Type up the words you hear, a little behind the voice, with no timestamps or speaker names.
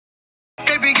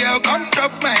Baby girl, come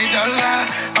chop my dollar.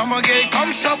 I'ma get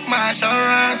come shop my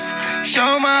insurance.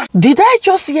 Chioma. Did I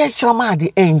just hear Chioma at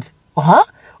the end?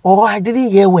 Or I didn't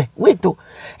hear where? Wait though.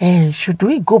 Should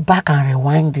we go back and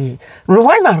rewind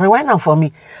rewind for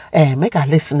me? Make her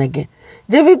listen again.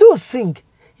 Davido'S sing.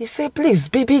 He said, please,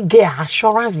 baby girl,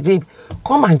 assurance, babe,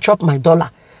 come and chop my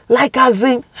dollar. Like as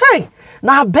in, hey,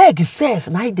 now beg self,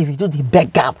 now Davido the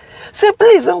beg up. Say,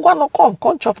 please, I'm gonna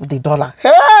come chop the dollar.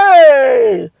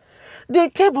 Hey! The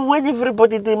table when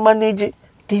everybody they manage it.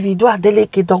 Davido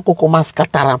adeleke don't go come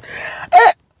scataram.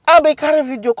 I be carry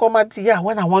video comment here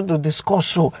when I want to discuss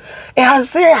so. I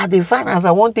say at the finance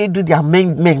I want to do the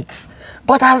amendments.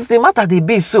 But as the matter they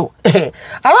be so, as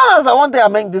long as I want to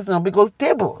amend this now because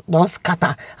table don't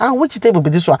scatter. And which table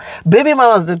be this one? Baby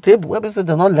mama's the table. Where we say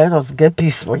they don't let us get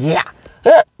peaceful. Yeah.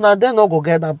 Now they no go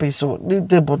get that peaceful. The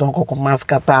table don't go come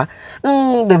scatter.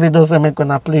 Davido say make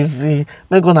gonna please,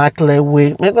 make gonna clear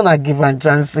way, make gonna give a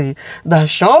chance. The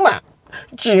Chioma,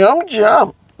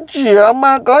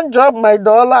 Chioma, come drop my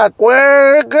dollar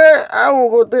quick. I will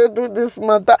go to do this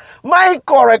matter. My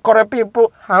correct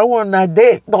people, how on a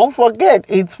day? Don't forget,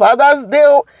 it's Father's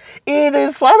Day. It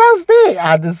is Father's Day.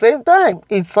 At the same time,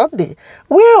 it's Sunday.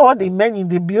 We're all the men in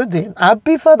the building.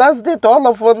 Happy Father's Day to all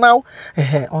of us now.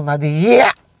 On the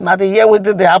year. Now the year we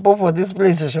did the apple for this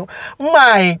place show.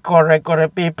 My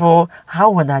correct people,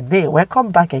 how on a day?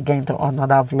 Welcome back again to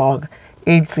another vlog.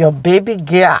 It's your baby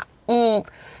girl.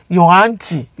 Your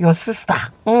auntie, your sister,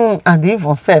 and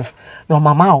even self, your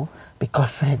mama,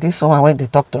 because this one when they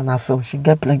talk to her, so she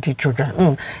get plenty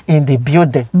children in the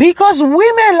building. Because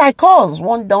women like us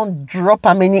don't drop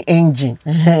how many engine,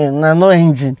 no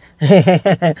engine.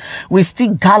 We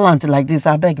still gallant like this.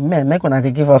 I beg men, make when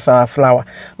they give us our flower.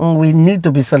 We need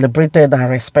to be celebrated and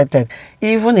respected.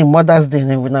 Even in Mother's Day,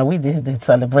 now we did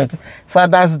celebrate.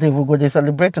 Father's Day, we go to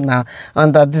celebrate now,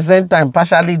 and at the same time,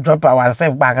 partially drop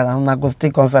ourselves back and not go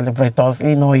still can celebrate us.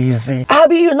 You know, easy.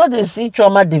 Abby, you know they see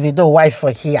Chioma Davido wife for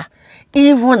here.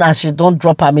 Even as she don't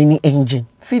drop her mini engine.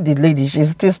 See the lady, she's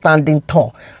still standing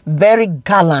tall. Very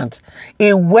gallant.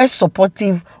 A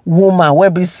well-supportive woman where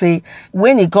we say,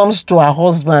 when it comes to her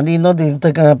husband, you know,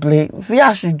 they're gonna play. See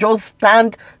how she just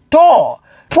stand tall.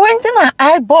 Pointing her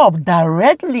eyeball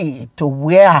directly to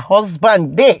where her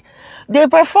husband they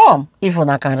perform. Even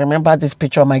I can remember this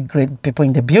picture of my great people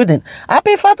in the building.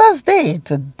 Happy Father's Day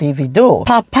to Davido.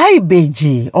 Papa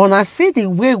Ibeji, on a see the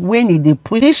way when he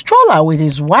put his stroller with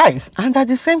his wife and at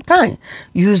the same time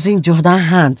using the other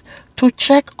hand to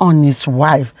check on his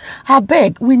wife. I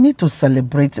beg, we need to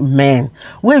celebrate men.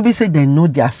 Where we say they know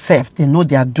their self, they know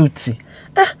their duty.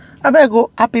 I beg go,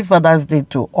 happy Father's Day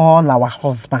to all our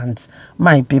husbands.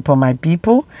 My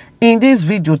people. In this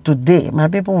video today, my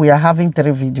people, we are having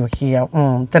 3 videos here.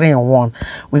 3 in 1.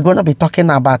 We're going to be talking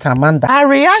about Amanda. Her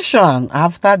reaction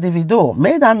after Davido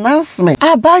made an announcement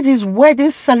about his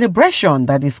wedding celebration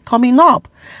that is coming up.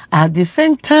 At the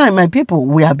same time, my people,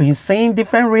 we have been seeing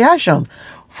different reactions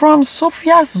from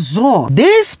Sophia's zone.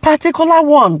 This particular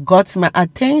one got my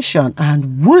attention,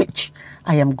 and which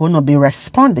I am going to be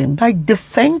responding by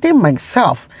defending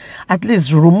myself. At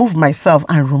least remove myself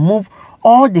and remove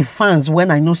all the fans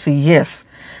when I know say yes.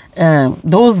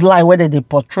 Those lie whether they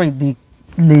portray the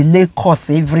lay course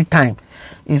every time.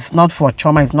 It's not for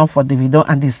Chioma, it's not for Davido,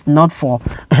 and it's not for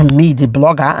me, the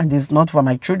blogger, and it's not for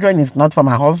my children, it's not for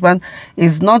my husband,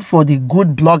 it's not for the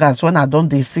good bloggers. When I don't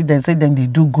they see them say then they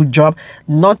do good job.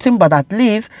 Nothing but at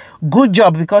least good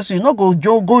job, because you know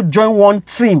go join one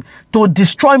team to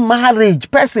destroy marriage,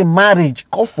 person marriage.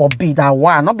 God forbid that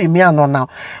one. Not be me and now.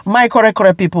 My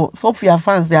correct people, Sophia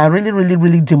fans, they are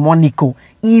really demonical,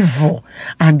 evil,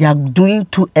 and they are doing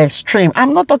too extreme.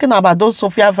 I'm not talking about those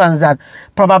Sophia fans that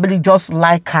probably just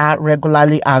like her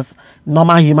regularly as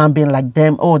normal human being like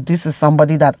them. Oh, this is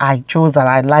somebody that I chose, that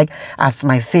I like as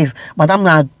my fave. But I'm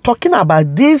not talking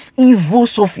about these evil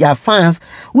Sophia fans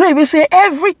where we say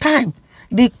every time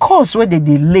the course where they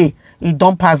delay, it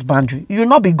don't pass boundary. You will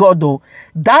not be God though.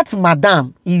 That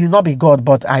madam, you will not be God,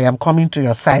 but I am coming to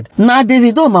your side. Now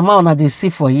Davido mama on they see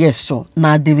for yes, so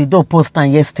now Davido post on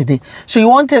yesterday. So you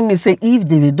wanted me say if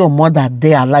Davido mother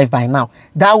they alive by now,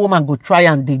 that woman go try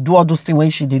and they do all those things when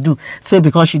she they do. Say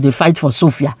because she they fight for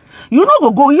Sophia. You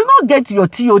not go, you not get your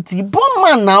TOT. Born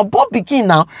man now, born pikin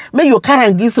now. May you carry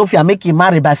and give Sophia, make you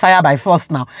marry by fire by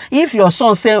force now. If your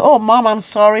son say, oh mom, I'm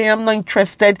sorry, I'm not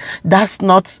interested. That's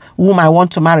not whom I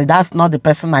want to marry. That's is not the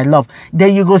person I love.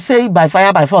 Then you go say by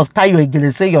fire by force, tie your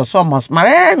igele, say your son must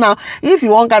marry. Now, if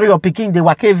you want to carry your pikin, they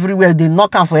work everywhere, they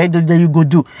knock out for head, then you go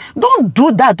do. Don't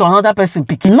do that to another person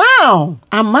pikin. Now,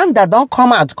 Amanda don't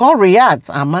come out, can't react.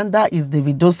 Amanda is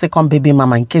Davido's second baby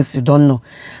mama, in case you don't know.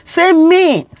 Say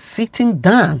me sitting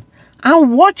down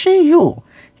and watching you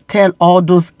tell all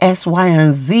those S, Y,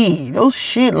 and Z, those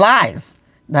shit lies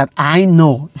that I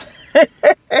know.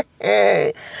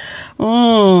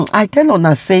 I tell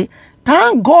Ona say,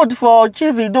 thank God for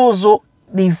Davido'S,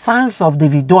 the fans of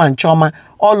Davido and Chioma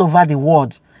all over the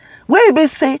world. Where they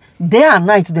say day and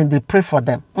night, then they pray for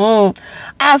them.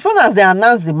 As soon as they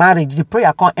announce the marriage, the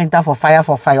prayer can't enter for fire,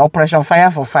 operation fire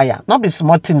for fire. Not be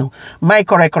smart, you know. My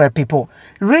correct people.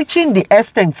 Reaching the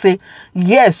extent, say,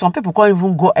 yes, some people can't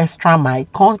even go extra mile,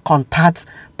 can't contact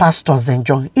pastors and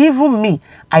join. Even me,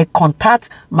 I contact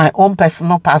my own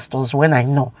personal pastors when I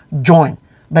know. Join.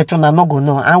 But you're not going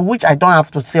to know, and which I don't have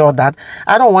to say all that.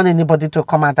 I don't want anybody to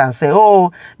come out and say,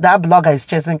 oh, that blogger is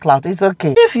chasing clout. It's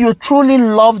okay. If you truly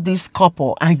love this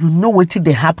couple and you know what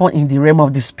they happen in the realm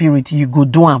of the spirit, you go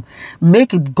do them.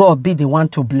 Make it God be the one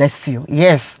to bless you.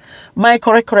 Yes. My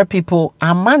correct people,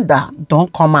 Amanda,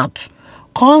 don't come out.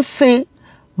 Can't say,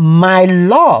 my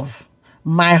love,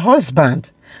 my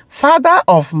husband, father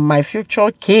of my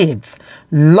future kids,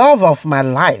 love of my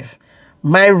life,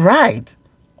 my ride,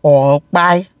 or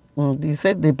buy. They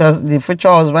said the future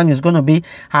husband is going to be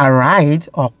a ride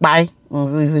or buy.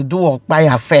 It's a do or buy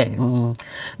affair.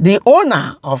 The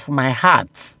owner of my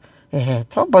heart.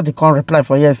 Somebody can reply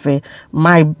for yes. Say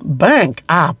my bank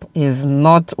app is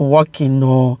not working.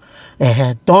 No,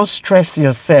 don't stress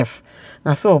yourself.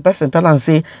 Now so a person tell and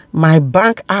say my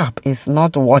bank app is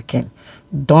not working.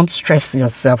 Don't stress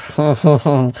yourself.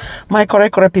 My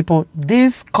correct people.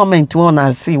 This comment one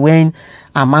I see when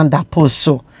Amanda post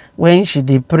so. When she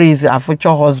did praise her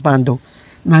future husband,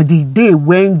 now the day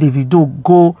when Davido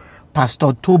go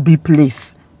Pastor Toby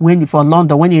place, when for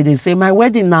London, when they say my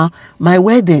wedding now, my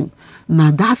wedding. Now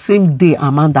that same day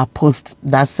Amanda post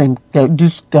that same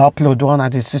this upload one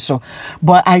at the so.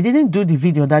 But I didn't do the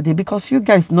video that day because you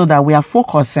guys know that we are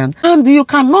focusing and you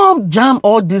cannot jam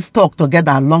all this talk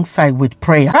together alongside with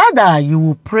prayer. Rather, you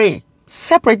will pray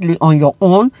separately on your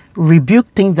own, rebuke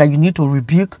things that you need to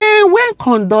rebuke, and when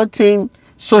conducting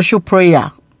social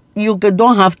prayer, you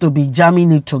don't have to be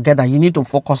jamming it together. You need to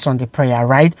focus on the prayer,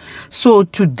 right? So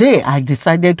today I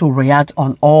decided to react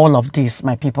on all of this,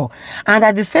 my people. And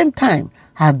at the same time,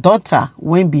 her daughter,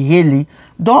 Wemby Haley,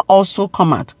 don't also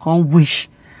come out, come wish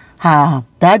her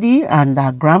daddy and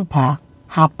her grandpa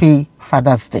happy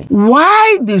Father's Day.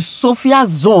 Why the Sophia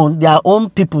zone, their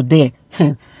own people there?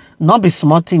 Not be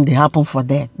smart thing they happen for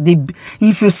there.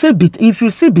 If you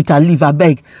see bitter leaf, I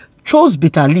beg, chose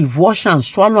bitter leaf, wash and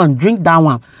swallow and drink that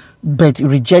one, but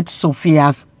reject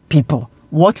Sophia's people.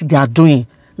 What they are doing,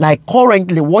 like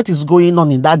currently, what is going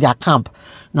on in their camp.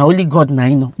 Now only God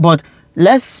knows. But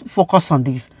let's focus on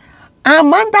this.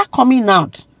 Amanda coming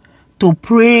out to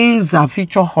praise her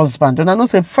future husband. And I know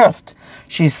say first,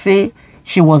 she say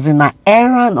she was in an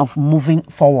errand of moving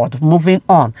forward, moving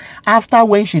on. After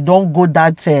when she don't go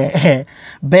that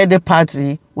birthday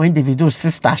party when Davido's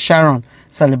sister Sharon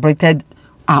celebrated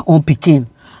her own pikin.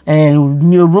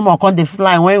 New rumor con dey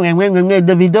fly when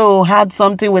Davido had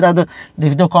something with other.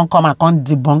 Davido can't come and can't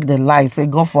debunk the lie. Say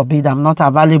God forbid I'm not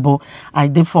available. I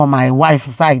did for my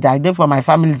wife's side. I did for my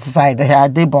family's side. I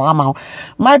did for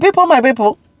my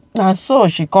people. And so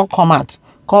she can't come out.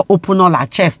 Can't open all her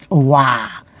chest. Wow.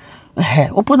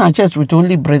 Open her chest with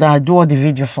only breath. I do all the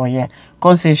video for you.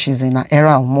 Can't say she's in an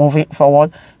era of moving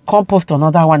forward. Can't post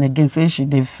another one again. Say she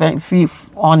did feel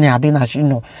on her being as you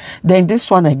know. Then this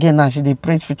one again now she did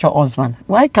praise future husband.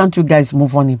 Why can't you guys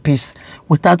move on in peace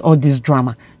without all this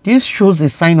drama? This shows a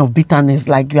sign of bitterness,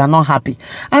 like you are not happy.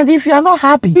 And if you are not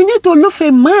happy, you need to look for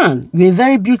a man. You're a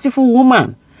very beautiful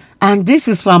woman. And this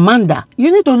is for Amanda.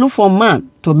 You need to look for a man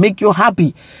to make you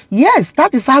happy. Yes,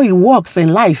 that is how it works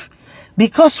in life.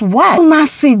 Because why? Una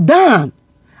sit down.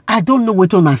 I don't know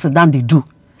what una sit down they do.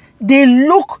 They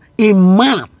look a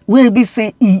man will be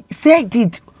saying he said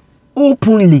it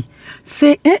openly.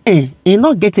 Say, he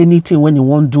not get anything when he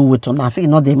won't do with una. Say,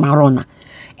 not the marona.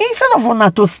 Instead of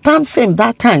una to stand firm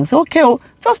that time, say, okay,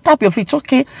 just tap your feet.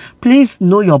 Okay, please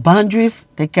know your boundaries.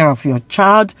 Take care of your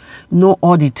child. Know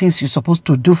all the things you're supposed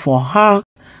to do for her.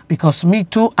 Because me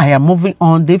too, I am moving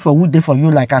on. Day for who, day for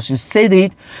you. Like as you said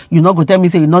it, you're not going to tell me,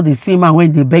 say, you're not the same man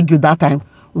when they beg you that time.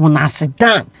 When I sit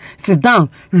down,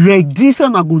 ready,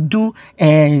 so I go do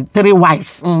 3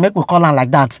 wives. Make we call her like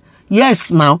that.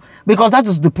 Yes, now, because that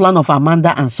is the plan of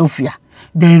Amanda and Sophia.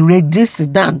 Then ready,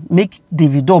 sit down, make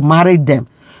Davido marry them,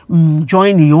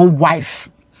 join your own wife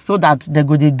so that they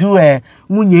go they do a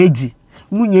Munyedi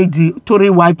Tory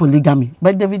why polygamy.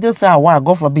 But Davido say, wow,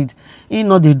 God forbid, he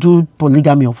know they do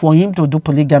polygamy. For him to do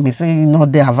polygamy, say he know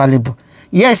they available.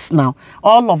 Yes, now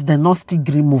all of them not still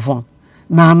agree move on.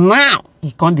 Now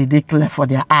he can't declare for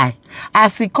their eye.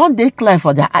 As he can't declare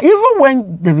for their eye, even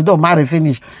when Davido marry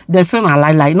finish, they say a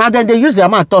lie. Now then they use their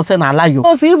mouth to say a lie.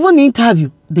 Because even interview,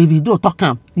 Davido talk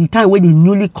him the time when they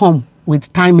newly come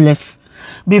with Timeless.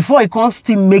 Before he can't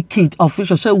still make it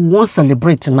official, say we won't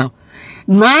celebrate now.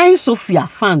 Nine Sophia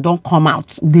fans don't come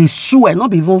out. They swear,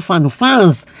 not even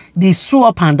fans. They sue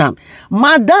up and down.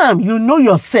 Madam, you know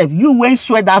yourself. You won't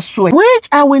swear that swear. Which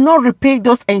I will not repeat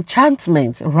those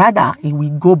enchantments. Rather, it will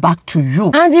go back to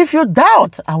you. And if you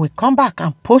doubt, I will come back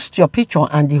and post your picture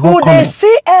and the whole comment. They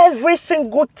see every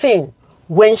single thing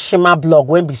when Chioma blog,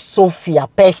 when be Sophia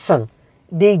person.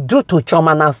 They do to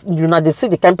Chioma now. You know, they see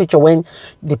the kind of picture when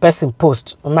the person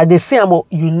posts. Now they say,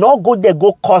 you know, go there,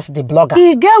 go curse the blogger.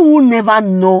 The girl will never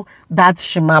know that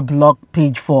Chioma blog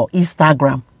page for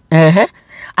Instagram.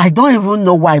 I don't even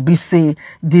know why we say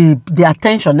the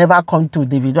attention never come to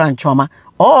Davido and Chioma.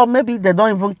 Or maybe they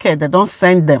don't even care. They don't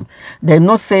send them. They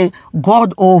not say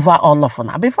God over all of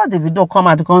them. Before Davido come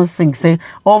out, come sing, say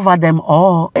over them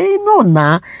all.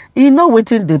 You know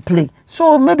waiting they play.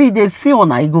 So maybe they see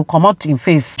on it go come out in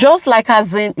face. Just like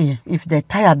as in if they're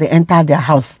tired, they enter their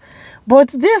house. But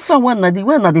there's someone that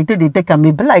they take and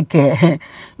maybe like play,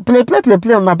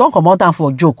 and don't come out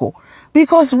for joke.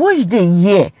 Because which they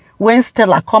hear when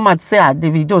Stella come and say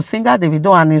Davido, singer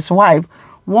Davido and his wife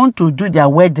want to do their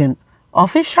wedding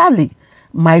officially.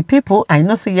 My people, I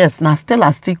know say yes, now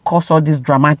Stella still cause all this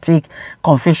dramatic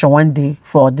confession one day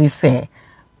for this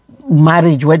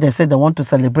marriage where they say they want to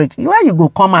celebrate. Why you go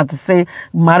come out to say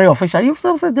marry official? You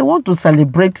say they want to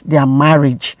celebrate their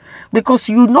marriage. Because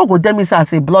you know go them as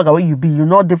a blogger where you be, you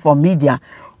know they for media.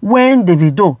 When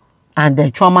Davido and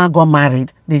the Chioma got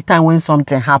married, the time when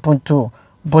something happened to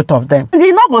both of them.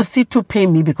 They not go still to pay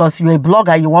me because you're a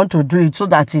blogger, you want to do it so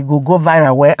that it go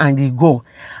viral where and it go.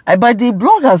 But the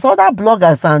bloggers, other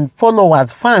bloggers and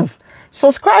followers, fans,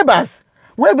 subscribers,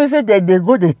 where we say that they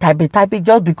go they type it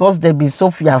just because they be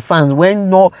Sophia fans. When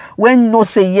no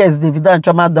say yes, Davido and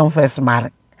Chioma don't first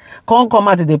marry. Can't come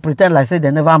out they pretend like say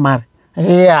they never marry.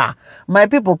 Yeah. My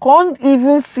people can't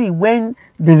even see when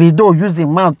Davido use his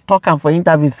mouth talking for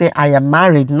interview say I am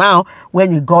married now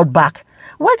when he got back.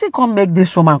 Why they can't make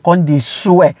this woman come they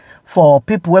swear for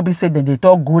people where we say that they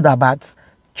talk good about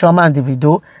Chioma and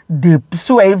Davido, they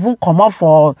swear even come up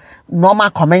for normal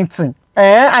commenting.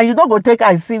 And you don't go take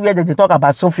I see where they talk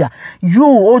about Sophia. You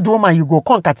old woman, you go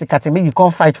come kati me, you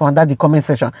can't fight for under the comment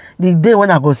section. The day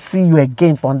when I go see you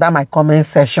again for under my comment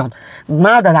section,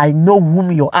 now that I know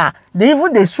whom you are,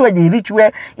 they swear they reach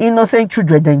where innocent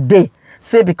children then they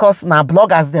say because now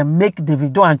bloggers they make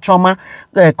Davido and Chioma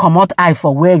come out eye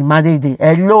for where he married.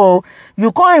 Hello,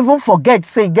 you can't even forget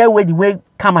say get where the way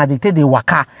come at the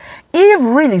waka. If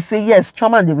really say yes,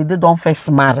 Chioma and Davido don't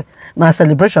first marry. Now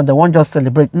celebration, they won't just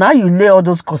celebrate. Now you lay all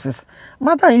those courses.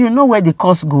 Matter, you know where the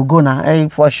course go now.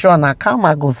 For sure now,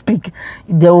 karma go speak.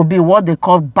 There will be what they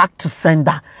call back to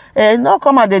sender. No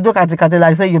come and they do kati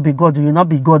like say you be God, you not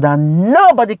be God, and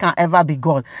nobody can ever be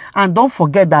God. And don't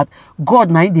forget that God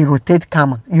now they rotate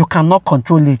karma. You cannot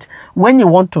control it. When you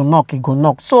want to knock, it go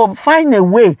knock. So find a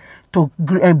way to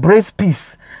embrace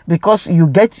peace, because you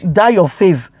get that your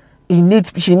faith.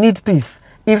 She needs peace.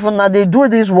 If not they do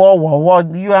this war,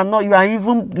 you are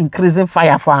even increasing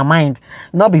fire for our mind.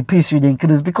 Not be peace you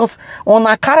increase, because on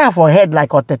a carry for head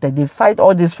like Otete, they fight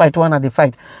all this fight one at the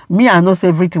fight. Me, I know say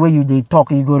everything where you they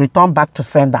talk, you go return back to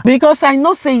sender. Because I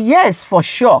know say yes for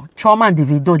sure, Chioma and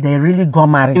Davido they really got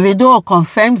married. Davido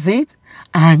confirms it,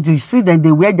 and you see that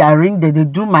they wear their ring, they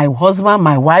do my husband,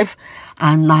 my wife.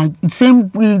 And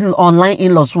same with online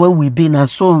in-laws where we be and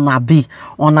so na be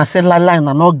on a cellular line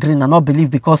and not green and not believe,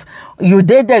 because you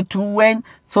did that too when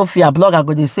Sophia blogger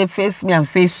go they say face me and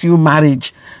face you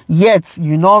marriage, yet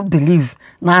you not believe.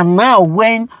 Now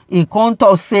when he come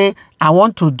to say I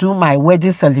want to do my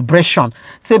wedding celebration,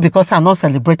 say because I'm not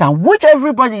celebrating, which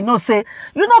everybody knows say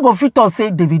you not go fit to say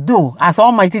Davido as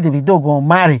almighty Davido go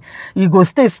marry, you go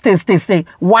stay.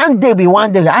 One day be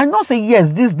one day. I know say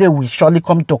yes, this day will surely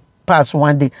come to pass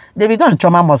one day. Davido and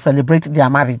Chioma must celebrate their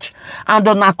marriage. And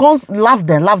the Nakons laugh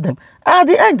them. At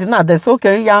the end, now they say,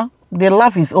 okay, yeah, the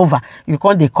laugh is over. You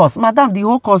can't the course. Madam, the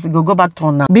whole course will go back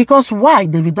to now. Because why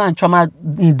Davido and Chioma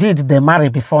indeed they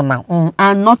married before now.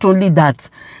 And not only that,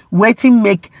 waiting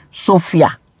make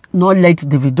Sophia not let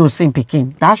Davido sing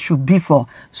pikin. That should be for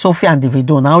Sophia and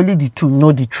Davido. Now only the two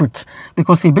know the truth.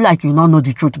 Because it be like you not know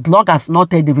the truth. Bloggers not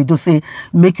tell Davido say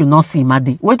make you not see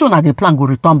Madi. Wait on the plan go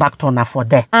return back to her for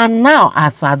there. And now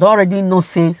as I'd already know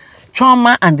say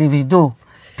Chioma and Davido,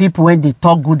 people when they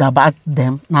talk good about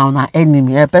them, now na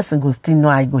enemy. A person go still know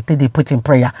I go take they put in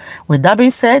prayer. With that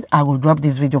being said, I will drop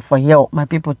this video for you. My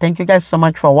people, thank you guys so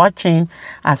much for watching.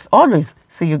 As always,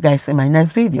 see you guys in my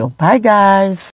next video. Bye guys.